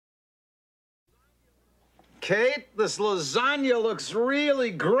Kate, this lasagna looks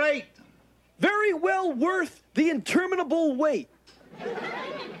really great. Very well worth the interminable wait.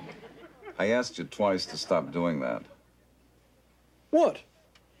 I asked you twice to stop doing that. What?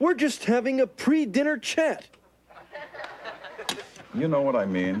 We're just having a pre-dinner chat. You know what I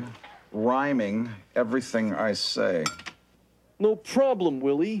mean. Rhyming everything I say. No problem,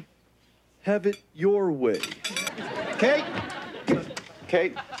 Willie. Have it your way. Kate!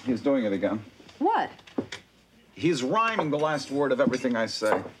 Kate, he's doing it again. What? He's rhyming the last word of everything I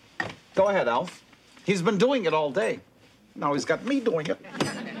say. Go ahead, Alf. He's been doing it all day. Now he's got me doing it.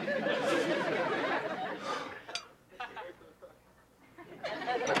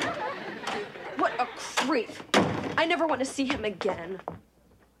 What a creep. I never want to see him again.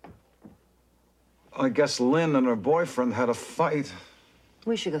 I guess Lynn and her boyfriend had a fight.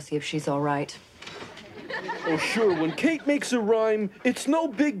 We should go see if she's all right. Oh, sure, when Kate makes a rhyme, it's no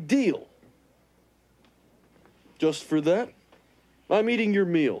big deal. Just for that, I'm eating your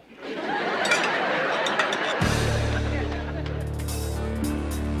meal.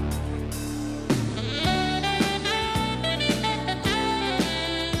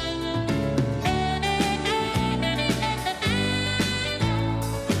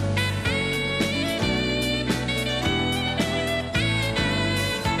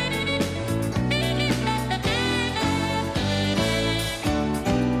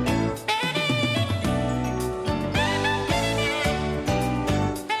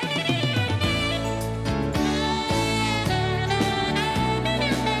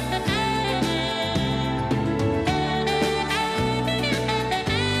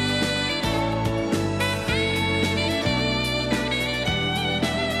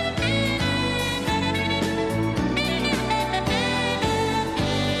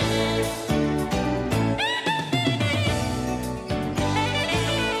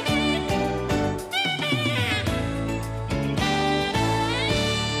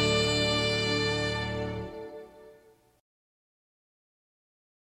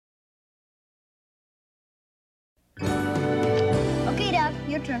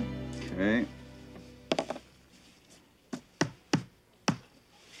 Your turn. Okay.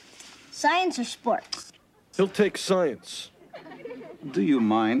 Science or sports? He'll take science. Do you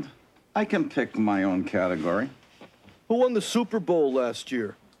mind? I can pick my own category. Who won the Super Bowl last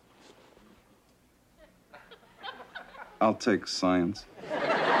year? I'll take science.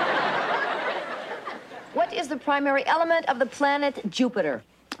 What is the primary element of the planet Jupiter?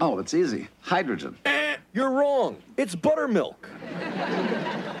 Oh, it's easy. Hydrogen. You're wrong. It's buttermilk.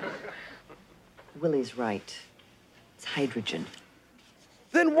 Willie's right. It's hydrogen.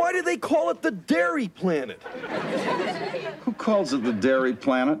 Then why do they call it the dairy planet? Who calls it the dairy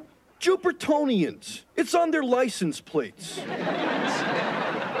planet? Jupertonians. It's on their license plates.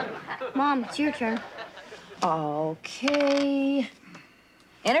 Mom, it's your turn. Okay.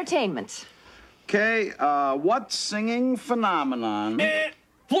 Entertainment. Okay, what singing phenomenon?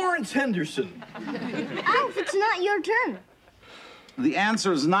 Florence Henderson. Alf, it's not your turn. The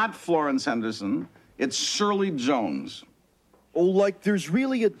answer is not Florence Henderson. It's Shirley Jones. Oh, like there's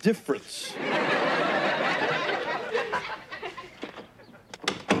really a difference.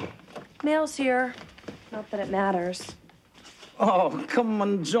 Mail's here. Not that it matters. Oh, come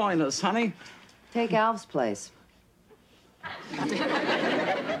and join us, honey. Take Alf's place.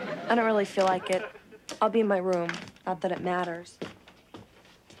 I don't really feel like it. I'll be in my room. Not that it matters.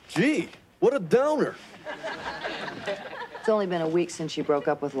 Gee, what a downer. It's only been a week since she broke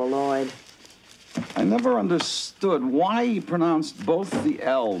up with Lloyd. I never understood why he pronounced both the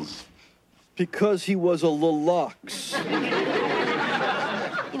L's. Because he was a Lalox.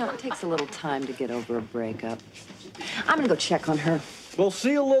 You know, it takes a little time to get over a breakup. I'm gonna go check on her. We'll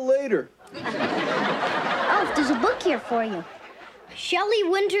see you a little later. Alf, there's a book here for you. Shelley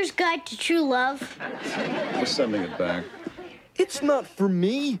Winter's Guide to True Love. We're sending it back. It's not for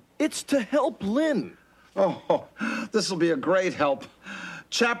me. It's to help Lynn. Oh, this will be a great help.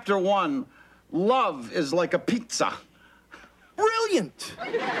 Chapter 1, love is like a pizza. Brilliant!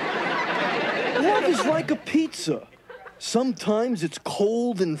 Love is like a pizza. Sometimes it's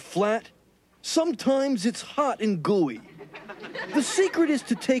cold and flat. Sometimes it's hot and gooey. The secret is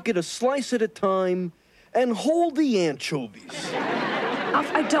to take it a slice at a time and hold the anchovies.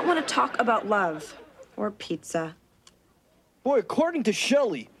 Alf, I don't want to talk about love or pizza. Boy, according to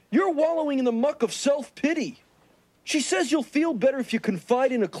Shelley, you're wallowing in the muck of self-pity. She says you'll feel better if you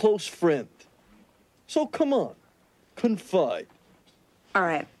confide in a close friend. So come on, confide. All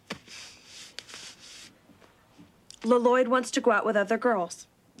right. Lloyd wants to go out with other girls.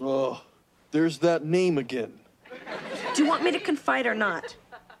 Oh, there's that name again. Do you want me to confide or not?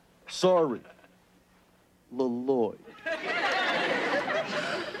 Sorry. Lloyd.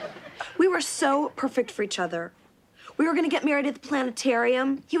 We were so perfect for each other. We were gonna get married at the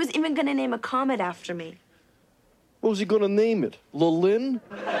planetarium. He was even gonna name a comet after me. What was he gonna name it? Lynn?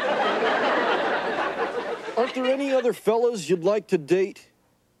 Aren't there any other fellas you'd like to date?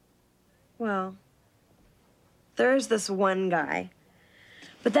 Well, there's this one guy.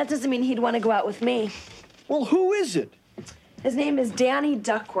 But that doesn't mean he'd want to go out with me. Well, who is it? His name is Danny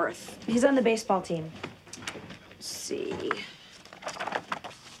Duckworth. He's on the baseball team. Let's see.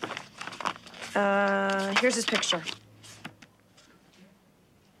 Here's his picture.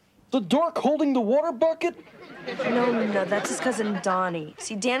 The dork holding the water bucket? No, that's his cousin Donnie.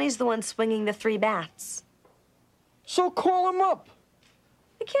 See, Danny's the one swinging the 3 bats. So call him up.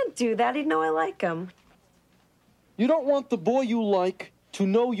 I can't do that. He'd know I like him. You don't want the boy you like to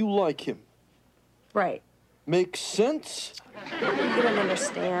know you like him. Right. Makes sense? You don't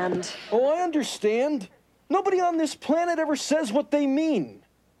understand. Oh, I understand. Nobody on this planet ever says what they mean.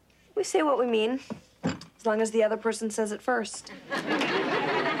 We say what we mean, as long as the other person says it first.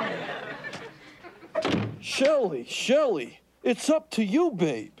 Shelley, it's up to you,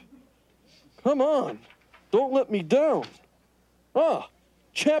 babe. Come on, don't let me down.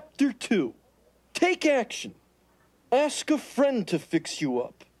 Chapter 2. Take action. Ask a friend to fix you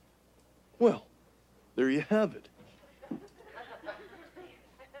up. Well, there you have it.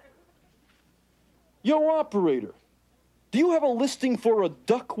 Yo, operator, do you have a listing for a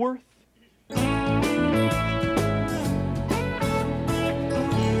Duckworth?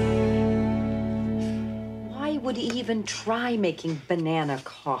 Why would he even try making banana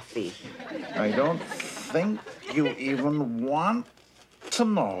coffee? I don't think you even want to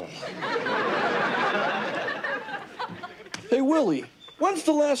know. Hey, Willie, when's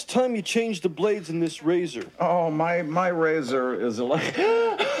the last time you changed the blades in this razor? Oh, my razor is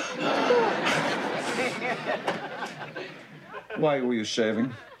Why were you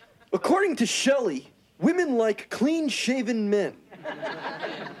shaving? According to Shelley, women like clean-shaven men.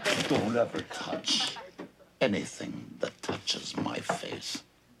 Don't ever touch anything that touches my face.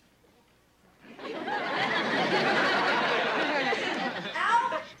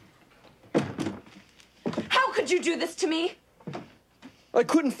 How could you do this to me? I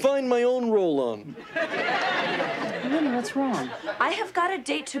couldn't find my own roll-on. Lynn, what's wrong? I have got a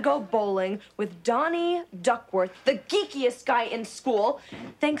date to go bowling with Donnie Duckworth, the geekiest guy in school,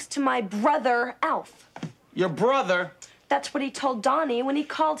 thanks to my brother, A.L.F. Your brother? That's what he told Donnie when he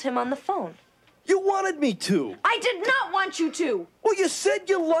called him on the phone. You wanted me to. I did not want you to. Well, you said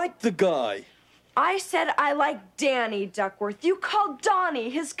you liked the guy. I said I like Danny Duckworth. You called Donnie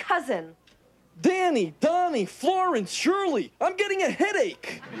his cousin. Danny, Donnie, Florence, Shirley, I'm getting a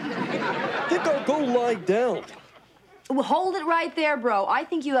headache. Think I'll go lie down. Well, hold it right there, bro. I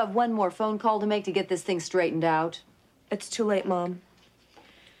think you have one more phone call to make to get this thing straightened out. It's too late, Mom.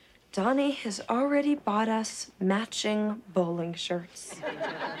 Donnie has already bought us matching bowling shirts.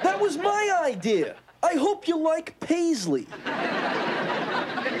 That was my idea. I hope you like Paisley.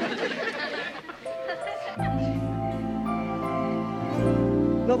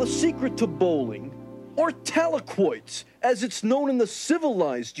 Now, the secret to bowling, or talaquoits, as it's known in the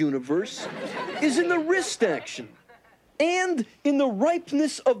civilized universe, is in the wrist action and in the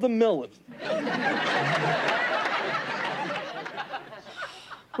ripeness of the melon.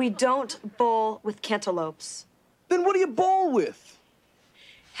 We don't bowl with cantaloupes. Then what do you bowl with?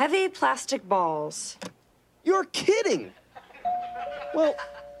 Heavy plastic balls. You're kidding. Well,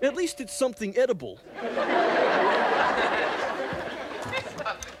 at least it's something edible.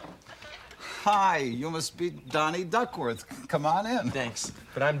 Hi, you must be Donnie Duckworth. Come on in. Thanks.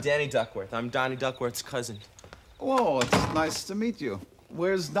 But I'm Danny Duckworth. I'm Donnie Duckworth's cousin. Whoa, it's nice to meet you.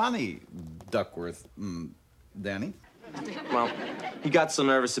 Where's Donnie Duckworth? Danny? Well, he got so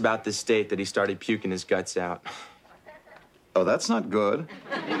nervous about this date that he started puking his guts out. Oh, that's not good.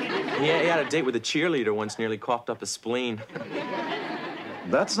 He had a date with a cheerleader once, nearly coughed up a spleen.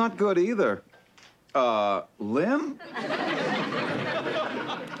 That's not good either. Lynn?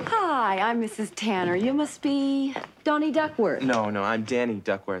 Hi, I'm Mrs. Tanner. You must be Donnie Duckworth. No, I'm Danny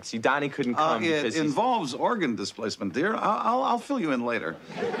Duckworth. See, Donnie couldn't come because It involves organ displacement, dear. I'll fill you in later.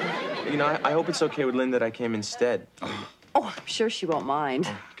 You know, I hope it's okay with Lynn that I came instead. Oh, I'm sure she won't mind.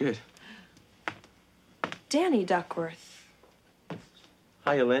 Good. Danny Duckworth.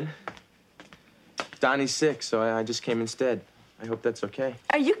 Hiya, Lynn. Donnie's sick, so I just came instead. I hope that's okay.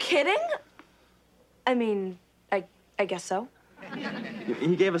 Are you kidding? I mean, I guess so.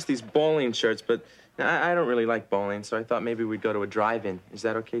 He gave us these bowling shirts, but I don't really like bowling, so I thought maybe we'd go to a drive-in. Is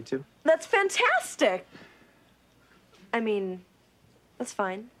that okay, too? That's fantastic. I mean, That's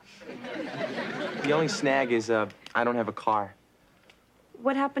fine. The only snag is, I don't have a car.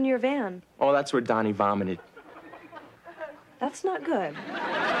 What happened to your van? Oh, that's where Donnie vomited. That's not good.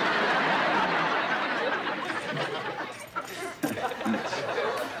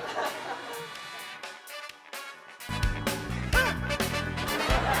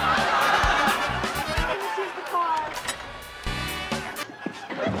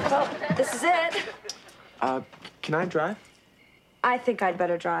 Well, this is it. Can I drive? I think I'd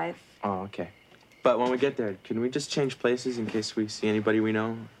better drive. Oh, okay. But when we get there, can we just change places in case we see anybody we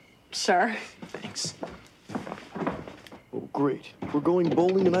know? Sure. Thanks. Oh, great. We're going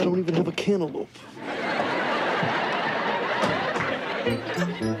bowling and I don't even have a cantaloupe.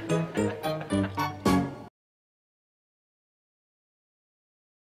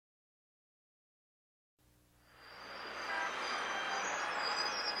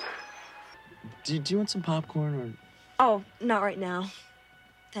 Do you want some popcorn or? Oh, not right now.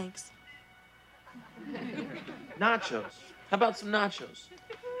 Thanks. Nachos. How about some nachos?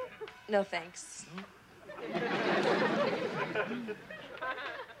 No, thanks.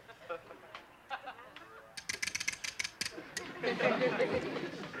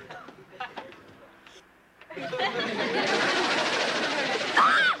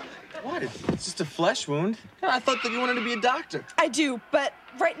 What? It's just a flesh wound. I thought that you wanted to be a doctor. I do, but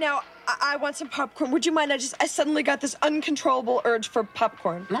right now, I want some popcorn. Would you mind? I suddenly got this uncontrollable urge for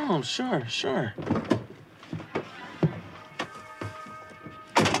popcorn. No, sure.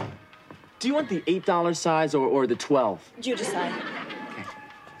 Do you want the $8 size or the 12? You decide.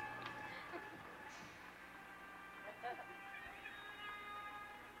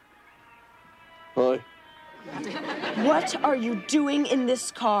 Hi. What are you doing in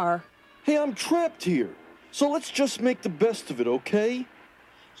this car? Hey, I'm trapped here. So let's just make the best of it, okay?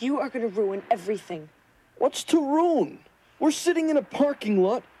 You are gonna ruin everything. What's to ruin? We're sitting in a parking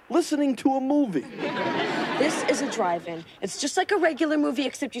lot listening to a movie. This is a drive-in. It's just like a regular movie,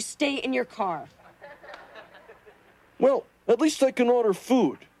 except you stay in your car. Well, at least I can order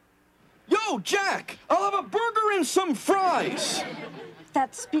food. Yo, Jack! I'll have a burger and some fries!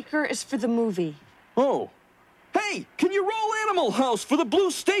 That speaker is for the movie. Oh. Hey, can you roll Animal House for the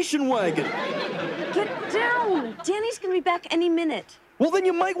blue station wagon? Get down! Danny's gonna be back any minute. Well, then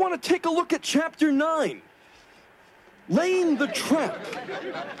you might want to take a look at Chapter 9. Laying the Trap.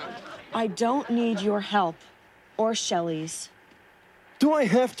 I don't need your help. Or Shelley's. Do I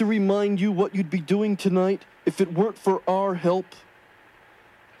have to remind you what you'd be doing tonight if it weren't for our help?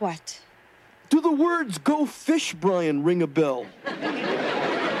 What? Do the words "Go Fish, Brian" ring a bell?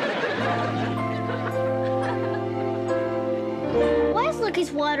 Why is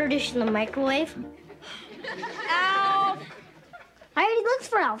Lucky's water dish in the microwave? Alf! I already looked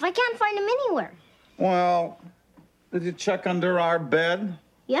for Alf. I can't find him anywhere. Well, did you check under our bed?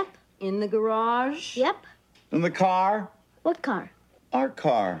 Yep. In the garage? Yep. In the car? What car? Our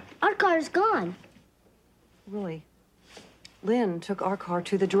car. Our car's gone. Really? Lynn took our car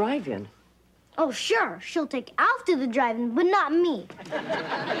to the drive-in. Oh, sure. She'll take Alf to the drive-in, but not me.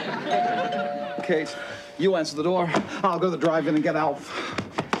 Kate, you answer the door. I'll go to the drive-in and get Alf.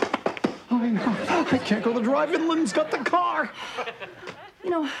 I can't go to the drive-in. Lynn's got the car. You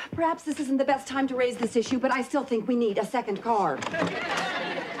know, perhaps this isn't the best time to raise this issue, but I still think we need a second car.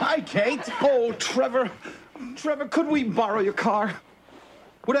 Hi, Kate. Oh, Trevor. Trevor, could we borrow your car?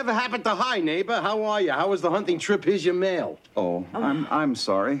 Whatever happened to hi, neighbor? How are you? How was the hunting trip? Here's your mail. Oh, I'm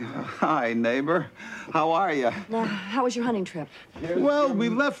sorry. Hi, neighbor. How are you? Now, how was your hunting trip? Well, we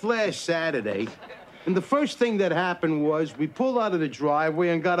left last Saturday, and the first thing that happened was we pulled out of the driveway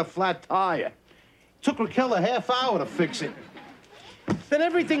and got a flat tire. Took Raquel a half hour to fix it. Then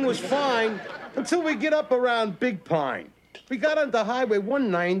everything was fine until we get up around Big Pine. We got onto Highway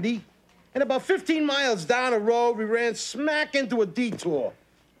 190, and about 15 miles down the road, we ran smack into a detour.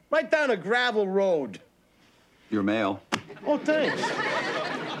 Right down a gravel road. Your mail. Oh, thanks.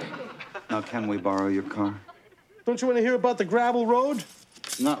 Now, can we borrow your car? Don't you want to hear about the gravel road?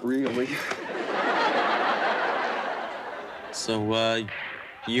 Not really. So,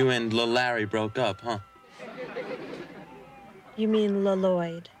 you and Lil Larry broke up, huh? You mean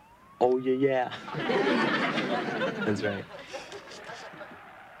Lloyd? Oh, yeah. That's right.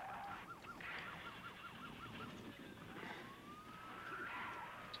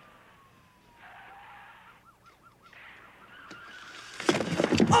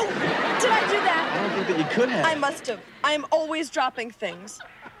 Oh! Did I do that? I don't think that you could have. I must have. I'm always dropping things.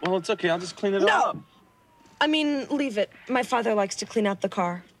 Well, it's okay. I'll just clean it No! up. I mean, leave it. My father likes to clean out the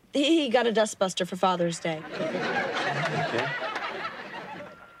car. He got a dustbuster for Father's Day. Okay.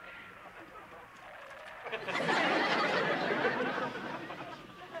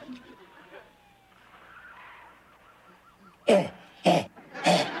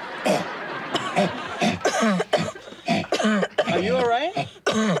 Are you all right?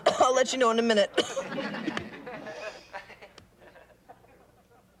 I'll let you know in a minute.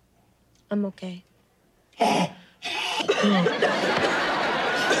 I'm okay. Actually,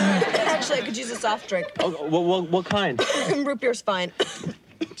 I could use a soft drink. Oh, what kind? Root beer's fine.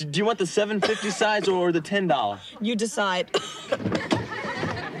 Do you want the $7.50 size or the $10? You decide.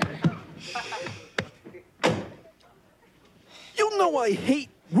 You know I hate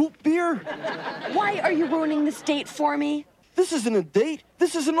root beer. Why are you ruining this date for me? This isn't a date.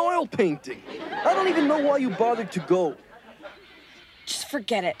 This is an oil painting. I don't even know why you bothered to go. Just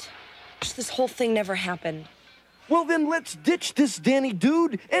forget it. Just this whole thing never happened. Well, then let's ditch this Danny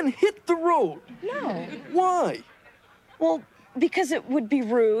dude and hit the road. No. Why? Well, because it would be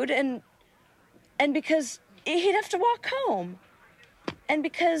rude and because he'd have to walk home. And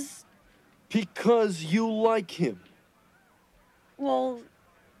because... Because you like him. Well,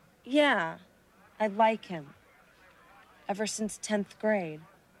 yeah, I like him. Ever since 10th grade.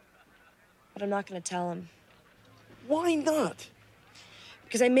 But I'm not gonna tell him. Why not?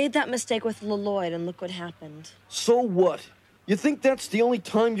 Because I made that mistake with Lloyd and look what happened. So what? You think that's the only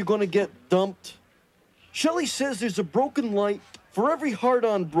time you're gonna get dumped? Shelley says there's a broken light for every heart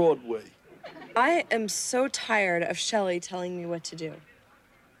on Broadway. I am so tired of Shelley telling me what to do.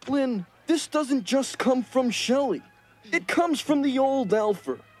 Lynn, this doesn't just come from Shelley. It comes from the old A.L.F.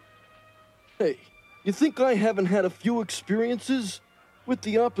 Hey, you think I haven't had a few experiences with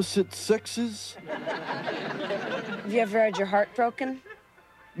the opposite sexes? Have you ever had your heart broken?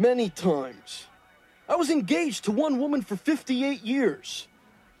 Many times. I was engaged to one woman for 58 years.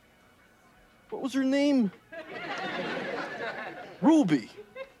 What was her name? Ruby.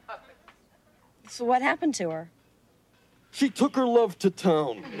 So what happened to her? She took her love to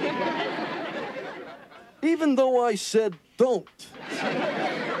town. Even though I said don't.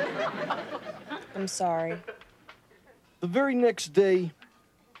 I'm sorry. The very next day,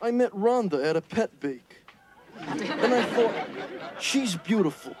 I met Rhonda at a pet bake. And I thought, she's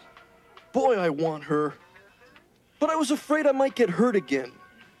beautiful. Boy, I want her. But I was afraid I might get hurt again.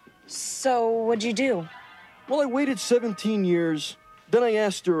 So what'd you do? Well, I waited 17 years, then I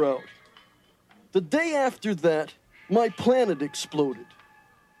asked her out. The day after that, my planet exploded.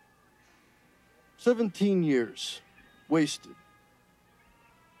 17 years. Wasted.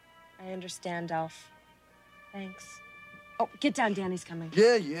 I understand, A.L.F. Thanks. Oh, get down, Danny's coming.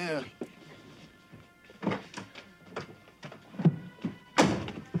 Yeah.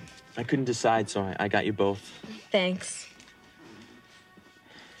 I couldn't decide, so I got you both. Thanks.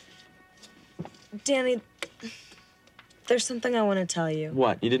 Danny, there's something I want to tell you.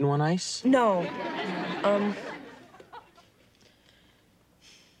 What, you didn't want ice? No.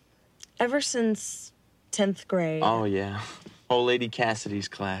 Ever since 10th grade... Oh, yeah. Old Lady Cassidy's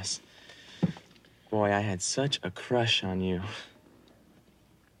class. Boy, I had such a crush on you.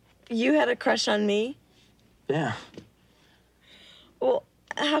 You had a crush on me? Yeah. Well,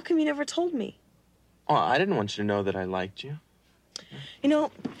 how come you never told me? Oh, I didn't want you to know that I liked you. You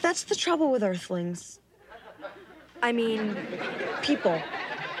know, that's the trouble with Earthlings. I mean, people.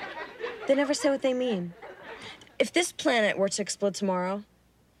 They never say what they mean. If this planet were to explode tomorrow,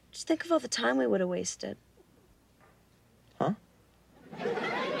 just think of all the time we would have wasted. Huh?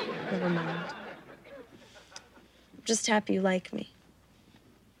 Never mind. I'm just happy you like me.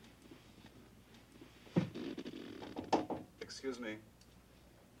 Excuse me.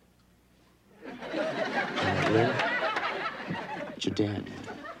 Lynn, it's your dad.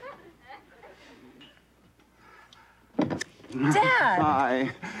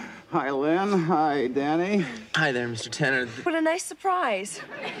 Dad! Hi, Lynn. Hi, Danny. Hi there, Mr. Tanner. What a nice surprise.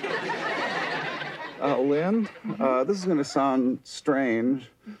 Lynn, this is going to sound strange,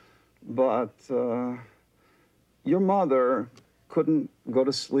 but your mother couldn't go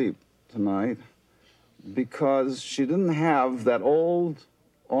to sleep tonight because she didn't have that old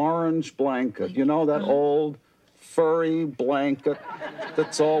orange blanket. You know, that old furry blanket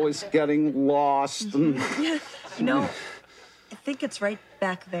that's always getting lost and... Yeah, you know, I think it's right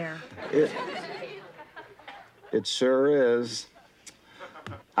back there. It sure is.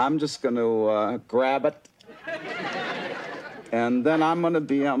 I'm just going to grab it, and then I'm going to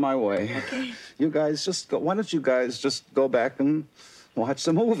be on my way. Okay. You guys just go. Why don't you guys just go back and watch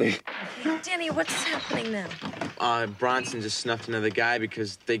the movie? Danny, what's happening now? Bronson just snuffed another guy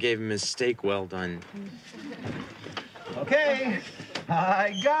because they gave him his steak well done. Okay,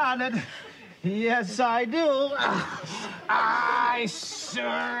 I got it. Yes, I do. I sure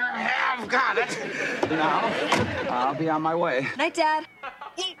have got it. Now, I'll be on my way. Night, Dad.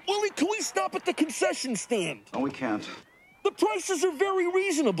 Willie, can we stop at the concession stand? No, we can't. The prices are very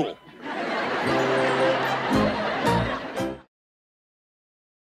reasonable.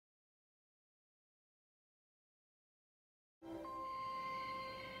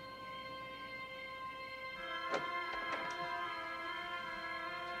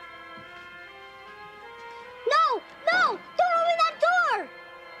 No! No! Don't open that door!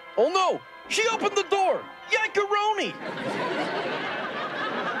 Oh no! She opened the door! Yankaroni!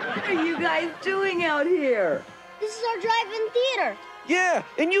 What are you guys doing out here? This is our drive-in theater. Yeah,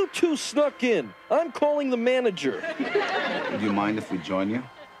 and you two snuck in. I'm calling the manager. Do you mind if we join you?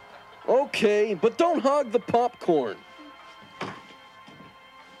 Okay, but don't hog the popcorn.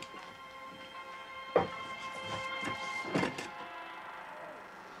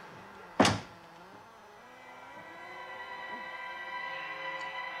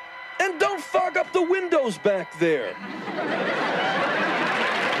 And don't fog up the windows back there.